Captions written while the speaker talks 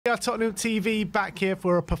Tottenham TV back here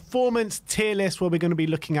for a performance tier list where we're going to be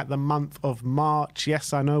looking at the month of March.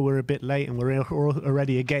 Yes, I know we're a bit late and we're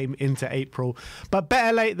already a game into April, but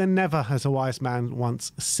better late than never, as a wise man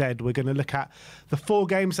once said. We're going to look at the 4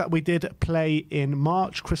 games that we did play in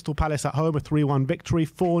March. Crystal Palace at home, a 3-1 victory,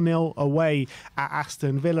 4-0 away at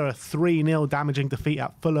Aston Villa, a 3-0 damaging defeat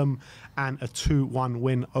at Fulham, and a 2-1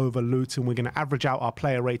 win over Luton. We're going to average out our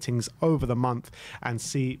player ratings over the month and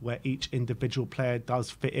see where each individual player does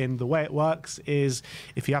fit in. The way it works is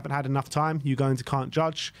if you haven't had enough time, you go into can't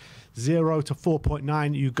judge. 0 to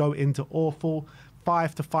 4.9, you go into awful.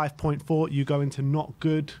 5 to 5.4, you go into not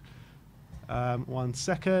good. 1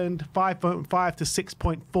 second. 5.5 to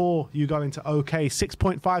 6.4, you go into okay.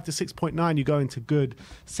 6.5 to 6.9, you go into good.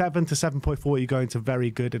 7 to 7.4, you go into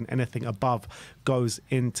very good, and anything above goes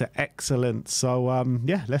into excellent. So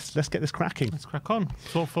yeah, let's get this cracking. Let's crack on.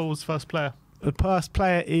 So what was first player? The first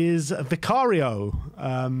player is Vicario.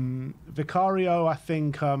 Vicario, I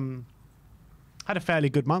think, had a fairly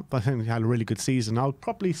good month. I think he had a really good season. I would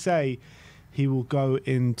probably say he will go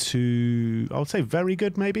into, I would say, very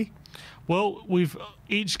good, maybe. Well, we've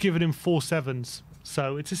each given him 4 7s,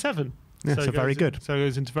 so it's a 7. Yeah, so very good. So it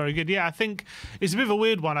goes into very good. Yeah, I think it's a bit of a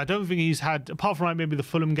weird one. I don't think he's had, apart from like maybe the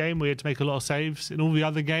Fulham game where he had to make a lot of saves, in all the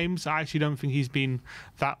other games, I actually don't think he's been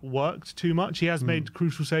that worked too much. He has made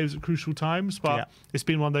crucial saves at crucial times, but it's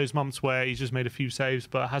been one of those months where he's just made a few saves,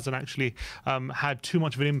 but hasn't actually had too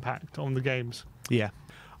much of an impact on the games. Yeah.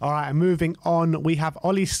 All right, moving on, we have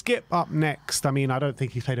Ollie Skip up next. I mean, I don't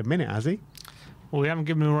think he's played a minute, has he? Well, we haven't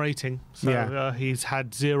given him a rating, so he's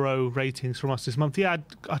had 0 ratings from us this month. Yeah,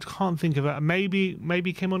 I can't think of it. Maybe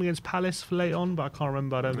he came on against Palace for late on, but I can't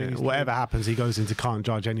remember. I don't think he's whatever happens, he goes into can't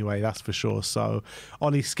judge anyway, that's for sure. So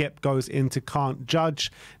Ollie Skip goes into can't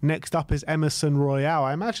judge. Next up is Emerson Royale.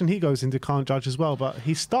 I imagine he goes into can't judge as well, but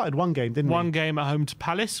he started one game, didn't he? One game at home to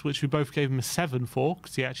Palace, which we both gave him a 7 for,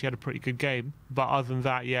 because he actually had a pretty good game. But other than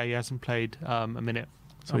that, yeah, he hasn't played a minute.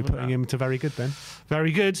 So we're putting him to very good then?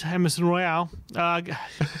 Very good. Emerson Royale. Not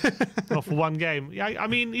for one game. Yeah, I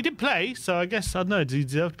mean, he did play, so I guess, I don't know, does he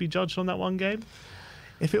deserve to be judged on that one game?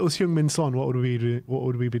 If it was Heung-min Son, what would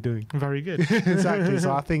we be doing? Very good. Exactly.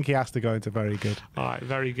 So I think he has to go into very good. All right,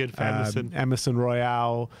 very good for Emerson. Emerson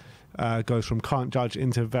Royale goes from can't judge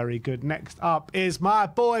into very good. Next up is my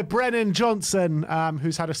boy Brennan Johnson,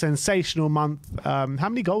 who's had a sensational month. How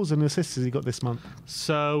many goals and assists has he got this month?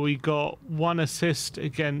 So we got 1 assist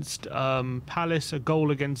against Palace, a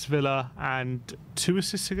goal against Villa, and 2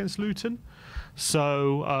 assists against Luton.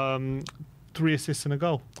 So 3 assists and a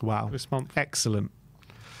goal. Wow, this month. Excellent.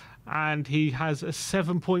 And he has a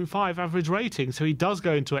 7.5 average rating, so he does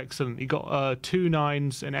go into excellent. He got 2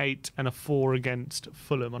 9s, an 8, and a 4 against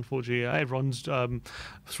Fulham. Unfortunately, everyone's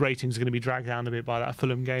ratings are going to be dragged down a bit by that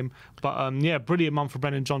Fulham game. But yeah, brilliant month for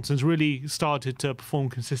Brennan Johnson's really started to perform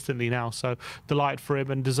consistently now, so delight for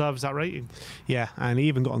him and deserves that rating. Yeah, and he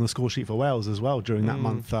even got on the score sheet for Wales as well during that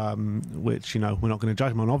month, which, you know, we're not going to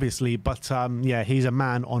judge him on, obviously. But yeah, he's a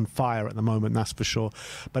man on fire at the moment, that's for sure.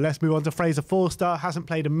 But let's move on to Fraser Forster. Hasn't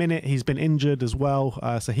played a minute. He's been injured as well,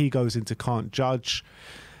 so he goes into can't judge.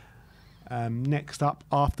 Next up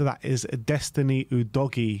after that is Destiny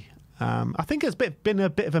Udogie. I think it's been a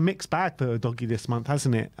bit of a mixed bag for Udogie this month,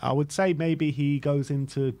 hasn't it? I would say maybe he goes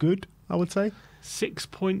into good, I would say.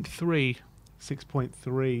 6.3.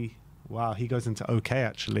 6.3. Wow, he goes into okay,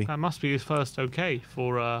 actually. That must be his first okay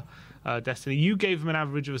for Destiny. You gave him an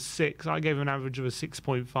average of a 6. I gave him an average of a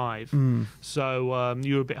 6.5. So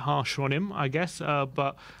you were a bit harsher on him, I guess.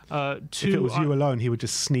 But 2. If it was you alone, he would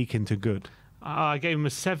just sneak into good. I gave him a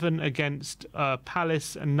 7 against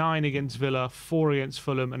Palace, a 9 against Villa, 4 against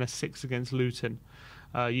Fulham, and a 6 against Luton.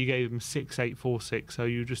 You gave him 6, 8, 4, 6, so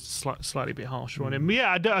you were just slightly bit harsher on him. But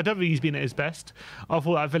yeah, I don't think he's been at his best. I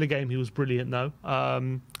thought that Villa game he was brilliant though,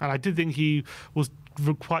 and I did think he was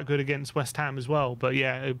quite good against West Ham as well. But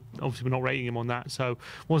yeah, obviously we're not rating him on that, so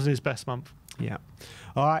wasn't his best month. Yeah.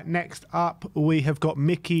 All right, next up we have got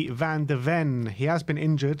Mickey van der Ven. He has been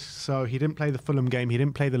injured, so he didn't play the Fulham game. He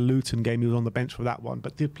didn't play the Luton game. He was on the bench for that one,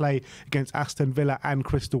 but did play against Aston Villa and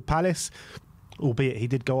Crystal Palace. Albeit he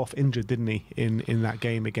did go off injured, didn't he, in that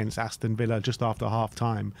game against Aston Villa just after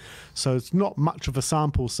half-time. So it's not much of a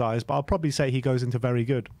sample size, but I'll probably say he goes into very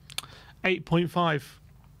good. 8.5.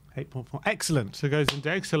 8.4. Excellent. So it goes into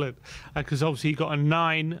excellent. Because obviously he got a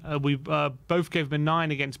 9. We both gave him a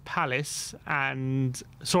 9 against Palace. And,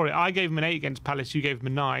 sorry, I gave him an 8 against Palace, you gave him a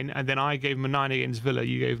 9. And then I gave him a 9 against Villa,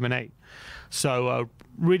 you gave him an 8. So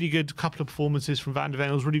really good couple of performances from Van der Ven.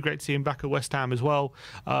 It was really great to see him back at West Ham as well.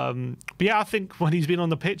 But yeah, I think when he's been on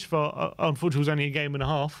the pitch for, unfortunately it was only a game and a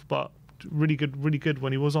half, but really good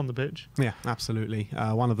when he was on the pitch. Yeah, absolutely.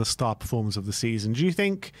 One of the star performers of the season. Do you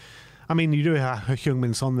think? I mean, you do have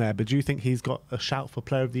Heung-min Son there, but do you think he's got a shout for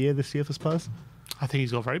Player of the Year this year for Spurs? I think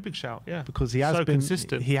he's got a very big shout, yeah. Because he has been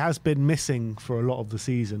consistent. He has been missing for a lot of the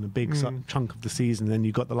season, a big chunk of the season. Then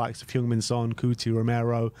you've got the likes of Heung-min Son, Couti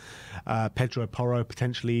Romero, Pedro Porro,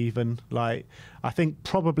 potentially even. Like, I think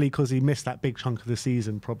probably because he missed that big chunk of the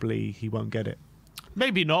season, probably he won't get it.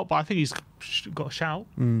 Maybe not, but I think he's got a shout.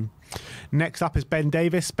 Next up is Ben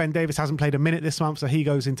Davis. Ben Davis hasn't played a minute this month, so he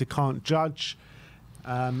goes into can't judge.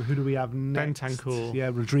 Who do we have next? Bentancur.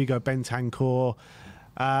 Yeah, Rodrigo Bentancur.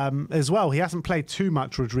 As well, he hasn't played too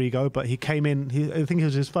much, Rodrigo, but he came in. I think it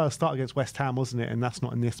was his first start against West Ham, wasn't it? And that's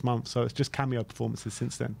not in this month, so it's just cameo performances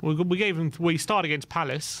since then. We gave him. We started against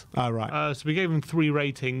Palace. Oh, right. So we gave him 3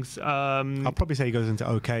 ratings. I'll probably say he goes into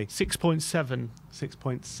okay. 6.7.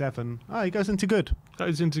 6.7. Oh, he goes into good.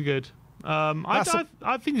 Goes into good.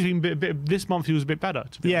 I think he's been a bit. This month he was a bit better.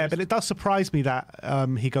 To be honest. But it does surprise me that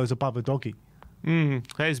he goes above a doggy.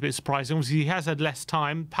 That is a bit surprising. Obviously, he has had less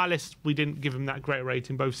time. Palace, we didn't give him that great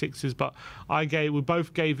rating, both 6s, but we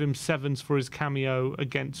both gave him 7s for his cameo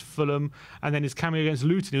against Fulham, and then his cameo against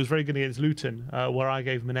Luton. He was very good against Luton, where I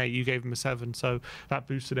gave him an 8, you gave him a 7, so that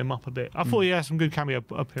boosted him up a bit. I thought he had some good cameo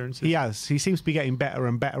appearances. He has. He seems to be getting better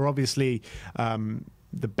and better. Obviously,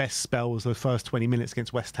 the best spell was the first 20 minutes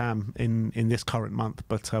against West Ham in this current month,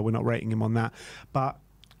 but we're not rating him on that. But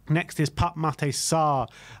next is Pup Mate Sarr.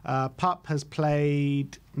 Pup has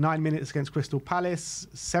played 9 minutes against Crystal Palace,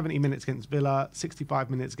 70 minutes against Villa, 65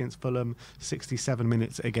 minutes against Fulham, 67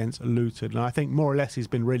 minutes against Luton. And I think more or less he's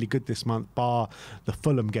been really good this month, bar the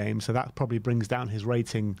Fulham game. So that probably brings down his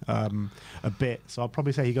rating a bit. So I'll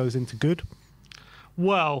probably say he goes into good.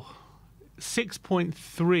 Well,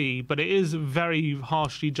 6.3, but it is very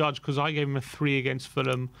harshly judged because I gave him a 3 against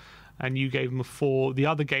Fulham and you gave him a 4. The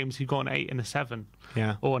other games he got an 8 and a 7.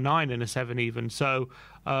 Yeah. Or a 9 and a 7 even. So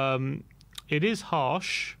it is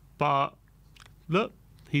harsh, but look,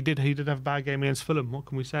 he did have a bad game against Fulham. What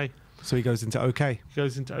can we say? So he goes into okay. He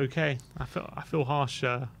goes into okay. I feel harsh.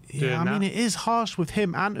 I mean, it is harsh with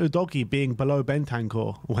him and Udogie being below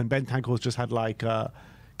Bentancur when Bentancur's just had like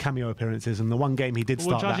cameo appearances, and the one game he did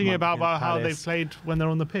start. We're judging that about how Palace. they've played when they're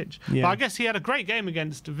on the pitch. Yeah. But I guess he had a great game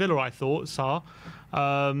against Villa, I thought, Sarr.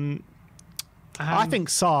 I think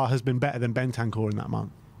Sarr has been better than Bentancur in that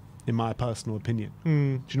month, in my personal opinion.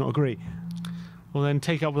 Do you not agree? Well, then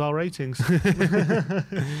take up with our ratings.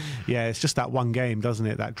 Yeah, it's just that one game, doesn't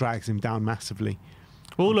it, that drags him down massively.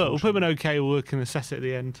 Well, look, we'll put him in okay. We can assess it at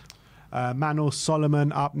the end. Manor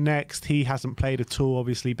Solomon up next. He hasn't played at all,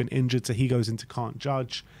 obviously been injured, so he goes into can't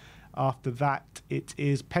judge. After that, it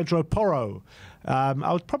is Pedro Porro.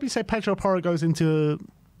 I would probably say Pedro Porro goes into,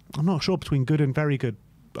 I'm not sure, between good and very good.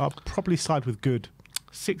 I'll probably side with good.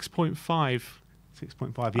 6.5.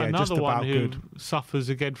 6.5, yeah, Another just about one who good. suffers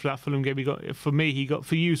again for that Fulham game. He got 2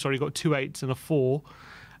 8s and a 4,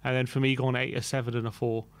 and then for me, he got an 8, a 7, and a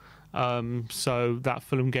 4. So that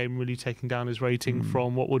Fulham game really taking down his rating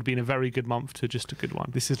from what would have been a very good month to just a good one.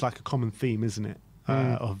 This is like a common theme, isn't it,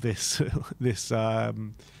 of this this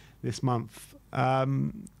month.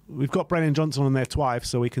 We've got Brennan Johnson on there twice,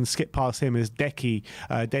 so we can skip past him. As Dejan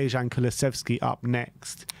Kulusevski up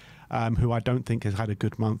next, who I don't think has had a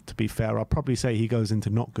good month, to be fair. I'll probably say he goes into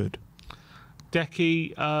not good.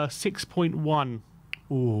 Decky, 6.1.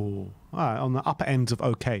 Ooh, all right, on the upper ends of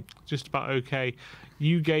okay. Just about okay.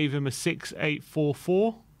 You gave him a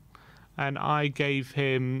 6.844, and I gave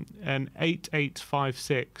him an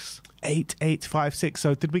 8.856. 8.856.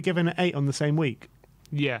 So did we give him an 8 on the same week?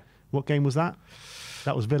 Yeah. What game was that?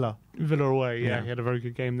 That was Villa. Villa away, yeah. He had a very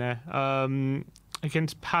good game there.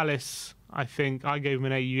 Against Palace, I think I gave him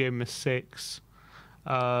an 8, you gave him a 6.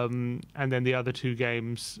 And then the other 2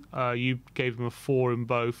 games, you gave him a 4 in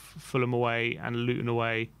both, Fulham away and Luton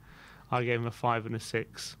away. I gave him a 5 and a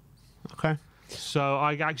 6. Okay. So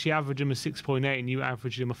I actually averaged him a 6.8 and you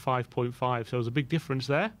averaged him a 5.5. So there was a big difference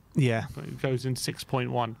there. Yeah. But it goes in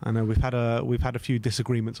 6.1. I know we've had a few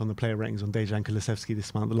disagreements on the player ratings on Dejan Kulusevski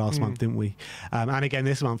this month, the last month, didn't we? And again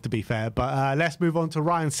this month, to be fair. But let's move on to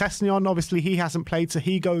Ryan Sessegnon. Obviously, he hasn't played, so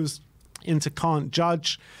he goes into can't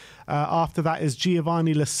judge. After that is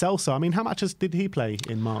Giovanni Lo Celso. I mean, how much did he play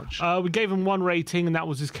in March? We gave him 1 rating, and that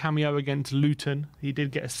was his cameo against Luton. He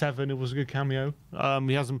did get a 7. It was a good cameo.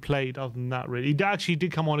 He hasn't played other than that, really. He actually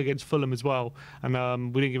did come on against Fulham as well, and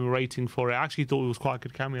we didn't give him a rating for it. I actually thought it was quite a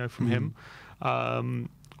good cameo from him.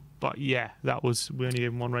 But yeah, we only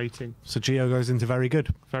gave him 1 rating. So Gio goes into very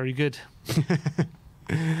good. Very good.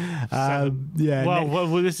 Yeah. Well,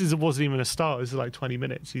 wasn't even a start. This is like 20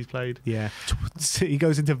 minutes he's played. Yeah, he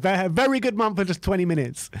goes into very good month for just 20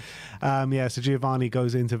 minutes. Yeah, so Giovanni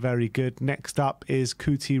goes into very good. Next up is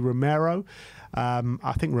Cuti Romero.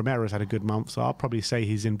 I think Romero's had a good month, so I'll probably say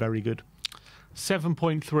he's in very good.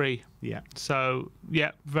 7.3. Yeah. So,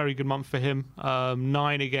 yeah, very good month for him.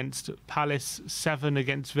 9 against Palace, 7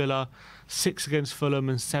 against Villa, 6 against Fulham,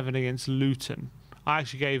 and 7 against Luton. I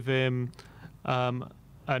actually gave him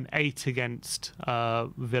an 8 against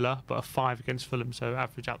Villa, but a 5 against Fulham, so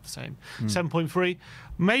average out the same. 7.3.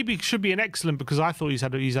 Maybe should be an excellent, because I thought he's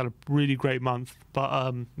had a really great month.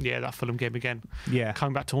 But yeah, that Fulham game again. Yeah,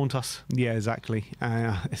 coming back to haunt us. Yeah, exactly.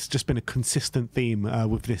 It's just been a consistent theme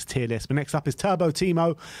with this tier list. But next up is Turbo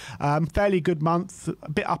Timo. Fairly good month,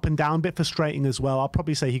 a bit up and down, a bit frustrating as well. I'll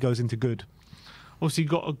probably say he goes into good. Obviously,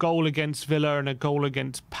 got a goal against Villa and a goal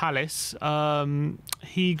against Palace.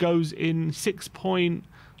 He goes in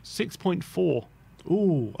 6.4.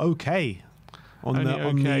 Ooh, okay. On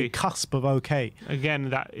the cusp of okay. Again,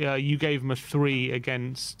 that you gave him a 3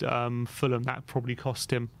 against Fulham. That probably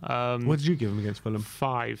cost him. What did you give him against Fulham?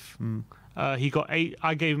 5. He got 8.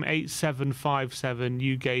 I gave him 8.757.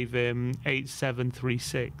 You gave him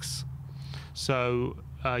 8.736. So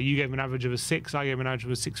you gave him an average of a 6. I gave him an average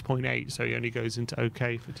of a 6.8. So he only goes into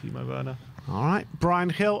okay for Timo Werner. All right, Brian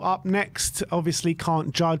Hill up next. Obviously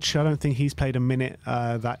can't judge. I don't think he's played a minute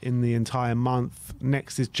that in the entire month.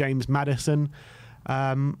 Next is James Maddison.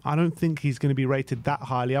 I don't think he's going to be rated that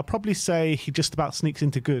highly. I'll probably say he just about sneaks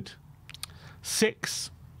into good. 6.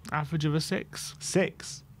 Average of a 6.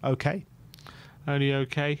 6. Okay. Only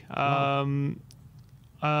okay. Wow.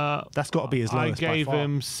 That's got to be his lowest. I gave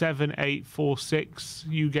him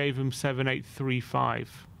 7.846. You gave him 7.835.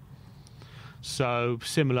 So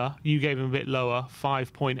similar. You gave him a bit lower,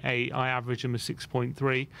 5.8. I averaged him a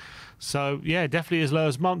 6.3. So yeah, definitely his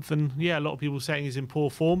lowest month. And yeah, a lot of people saying he's in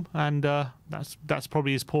poor form, and that's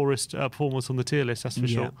probably his poorest performance on the tier list. That's for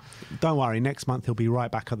sure. Don't worry, next month he'll be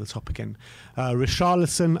right back at the top again.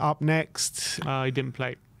 Richarlison up next. He didn't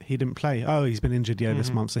play. He didn't play. Oh, he's been injured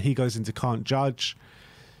this month, so he goes into can't judge.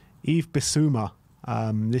 Yves Bissouma.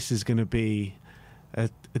 This is going to be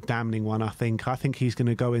a damning one, I think. I think he's going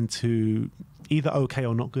to go into either okay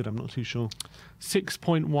or not good. I'm not too sure.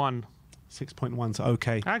 6.1. 6.1, so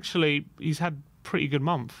okay. Actually, he's had pretty good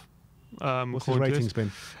month. What's his ratings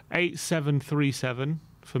been? 8.737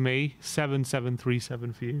 for me,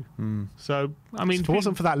 7.737 for you. So, I mean... If it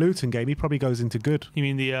wasn't for that Luton game, he probably goes into good. You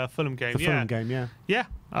mean the Fulham game? The Fulham game, yeah. Yeah.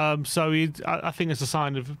 So I think it's a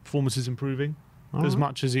sign of performance is improving as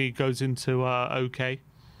much as he goes into okay.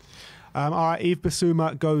 All right, Yves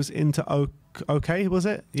Bissouma goes into okay, was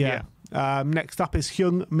it? Yeah. Next up is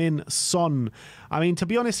Heung Min Son. I mean, to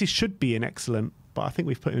be honest, he should be an excellent, but I think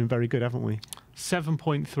we've put him in very good, haven't we?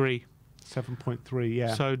 7.3. 7.3,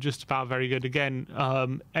 yeah. So just about very good. Again,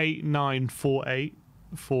 8.948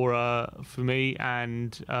 for me,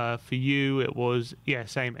 and for you it was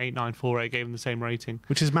same 8.948. Gave him the same rating,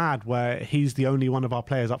 which is mad. Where he's the only one of our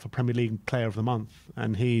players up for Premier League Player of the Month,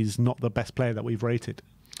 and he's not the best player that we've rated.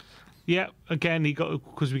 Yeah, again, he got,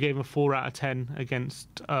 because we gave him a 4 out of 10 against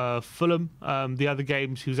Fulham. The other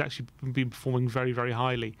games, he was actually been performing very, very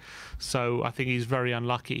highly. So I think he's very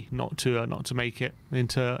unlucky not to make it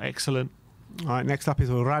into excellent. All right, next up is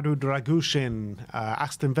Radu Dragushin.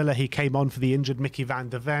 Aston Villa, he came on for the injured Mickey van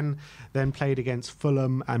der Ven, then played against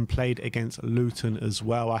Fulham and played against Luton as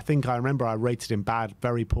well. I remember I rated him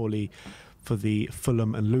very poorly for the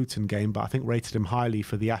Fulham and Luton game, but I think rated him highly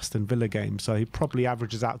for the Aston Villa game. So he probably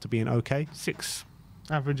averages out to be an okay. 6.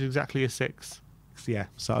 Average exactly a 6. Yeah,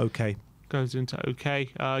 so okay. Goes into okay.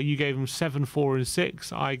 You gave him 7, 4 and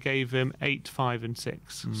 6. I gave him 8, 5 and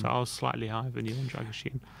 6. So I was slightly higher than you on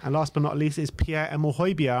Dragushin. And last but not least is Pierre-Emile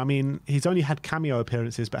Højbjerg. I mean, he's only had cameo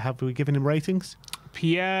appearances, but have we given him ratings?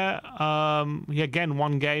 Pierre, again,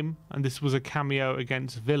 1 game, and this was a cameo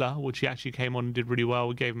against Villa, which he actually came on and did really well.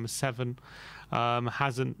 We gave him a 7.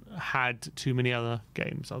 Hasn't had too many other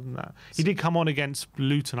games other than that. He did come on against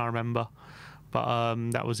Luton, I remember, but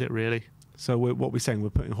that was it really. So what we're saying, we're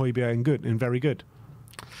putting Højbjerg in very good.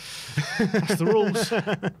 That's the rules.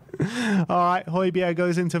 All right, Højbjerg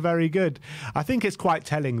goes into very good. I think it's quite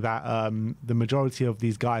telling that the majority of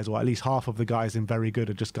these guys, or at least half of the guys in very good,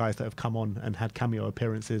 are just guys that have come on and had cameo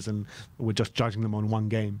appearances, and we're just judging them on 1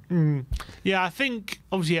 game. Yeah, I think,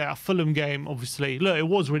 obviously, a Fulham game, obviously. Look, it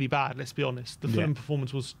was really bad, let's be honest. The Fulham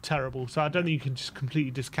performance was terrible, so I don't think you can just completely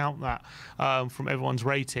discount that from everyone's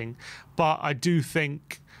rating. But I do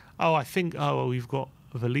think... we've got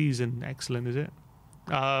Valise in excellent, is it?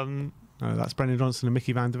 No, that's Brennan Johnson and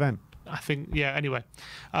Mickey van der Ven. I think, anyway.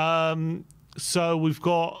 So we've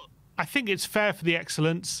got I think it's fair for the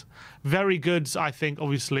excellence. Very good, I think,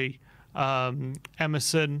 obviously,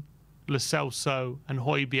 Emerson, Lo Celso and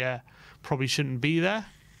Højbjerg probably shouldn't be there.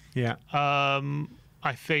 Yeah.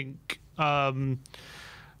 I think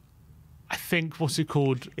what's it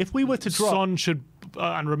called? If we were to drop Son should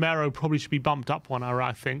and Romero probably should be bumped up one,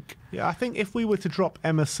 I think. Yeah, I think if we were to drop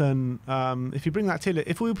Emerson, if you bring that to it,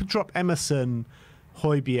 if we were to drop Emerson,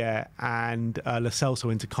 Højbjerg and Lo Celso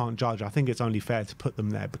into can't judge, I think it's only fair to put them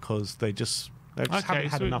there because they just haven't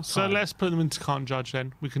had enough time. So let's put them into can't judge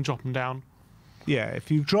then. We can drop them down. Yeah, if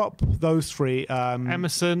you drop those three,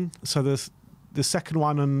 Emerson. So there's the second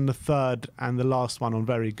one and the third and the last one on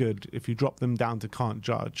very good. If you drop them down to can't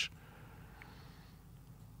judge.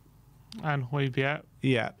 And Højbjerg.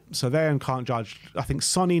 Yeah, so they're in can't judge. I think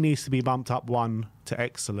Sonny needs to be bumped up one to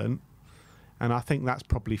excellent, and I think that's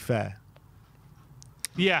probably fair.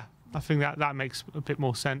 Yeah, I think that makes a bit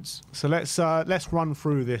more sense. So let's run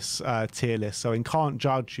through this tier list. So in can't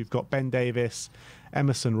judge, you've got Ben Davies,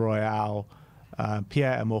 Emerson Royal,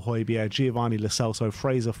 Pierre-Emile Højbjerg, Giovanni Lo Celso,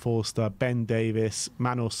 Fraser Forster, Ben Davies,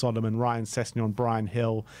 Manuel Solomon, Ryan Sessegnon, Brian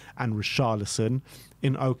Hill, and Richarlison.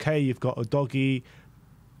 In OK, you've got Udogie,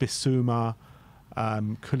 Bissouma,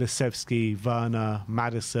 Kulusevski, Werner,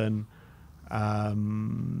 Maddison,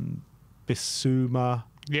 Bissouma,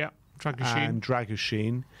 and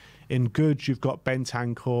Dragushin. In good, you've got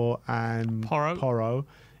Bentancur and Porro.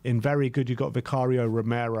 In very good, you've got Vicario,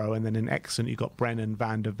 Romero, and then in excellent, you've got Brennan,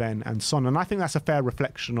 Van der Ven, and Son. And I think that's a fair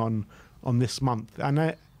reflection on this month.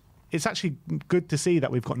 And it's actually good to see that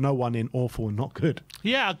we've got no one in awful and not good.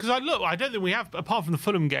 Yeah, because I don't think we have, apart from the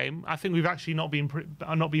Fulham game, I think we've actually not been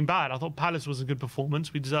bad. I thought Palace was a good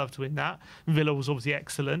performance. We deserved to win that. Villa was obviously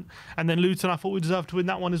excellent. And then Luton, I thought we deserved to win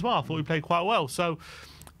that one as well. I thought we played quite well. So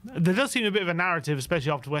there does seem a bit of a narrative,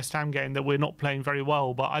 especially after the West Ham game, that we're not playing very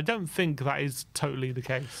well, but I don't think that is totally the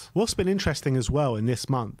case. What's been interesting as well in this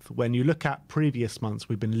month, when you look at previous months,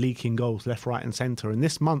 we've been leaking goals left, right and centre. In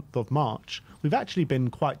this month of March, we've actually been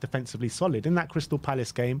quite defensively solid. In that Crystal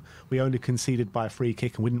Palace game, we only conceded by a free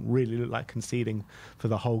kick and we didn't really look like conceding for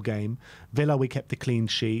the whole game. Villa, we kept a clean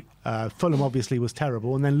sheet. Fulham obviously was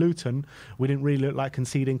terrible. And then Luton, we didn't really look like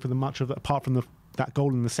conceding for the much of it, apart from that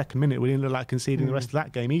goal in the second minute. We didn't look like conceding the rest of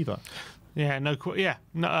that game either. Yeah, and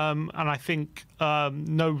I think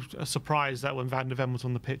no surprise that when Van der Ven was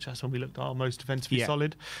on the pitch, that's when we looked our most defensively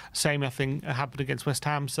solid. Same, I think, happened against West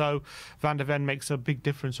Ham. So Van der Ven makes a big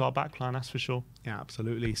difference to our backline, that's for sure. Yeah,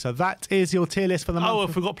 absolutely. So that is your tier list for the month. Oh, I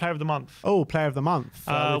forgot Player of the Month. Oh, Player of the Month.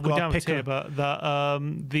 We don't have a tier, but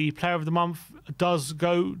the Player of the Month does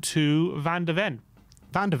go to Van der Ven.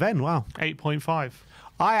 Van der Ven, wow. 8.5.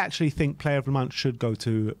 I actually think Player of the Month should go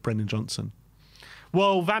to Brennan Johnson.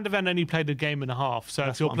 Well, Van der Ven only played a game and a half, so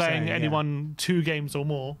if you're playing anyone 2 games or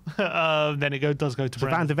more, then it does go to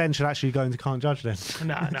Brennan. Van der Ven should actually go into can't judge then.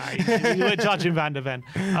 No, we're judging Van der Ven.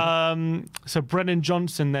 So Brennan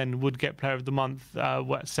Johnson then would get Player of the Month,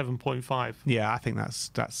 7.5. Yeah, I think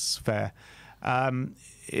that's fair.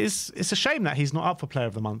 It's a shame that he's not up for Player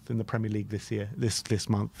of the Month in the Premier League this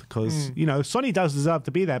month, because Sonny does deserve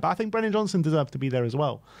to be there, but I think Brennan Johnson deserves to be there as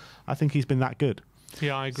well. I think he's been that good.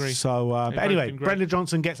 Yeah, I agree. So, but anyway, Brennan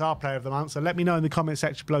Johnson gets our Player of the Month. So let me know in the comment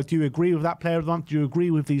section below. Do you agree with that Player of the Month? Do you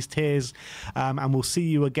agree with these tiers? And we'll see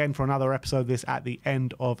you again for another episode of this at the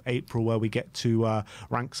end of April, where we get to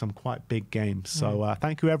rank some quite big games. So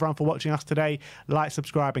thank you everyone for watching us today. Like,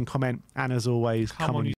 subscribe and comment. And as always, come on.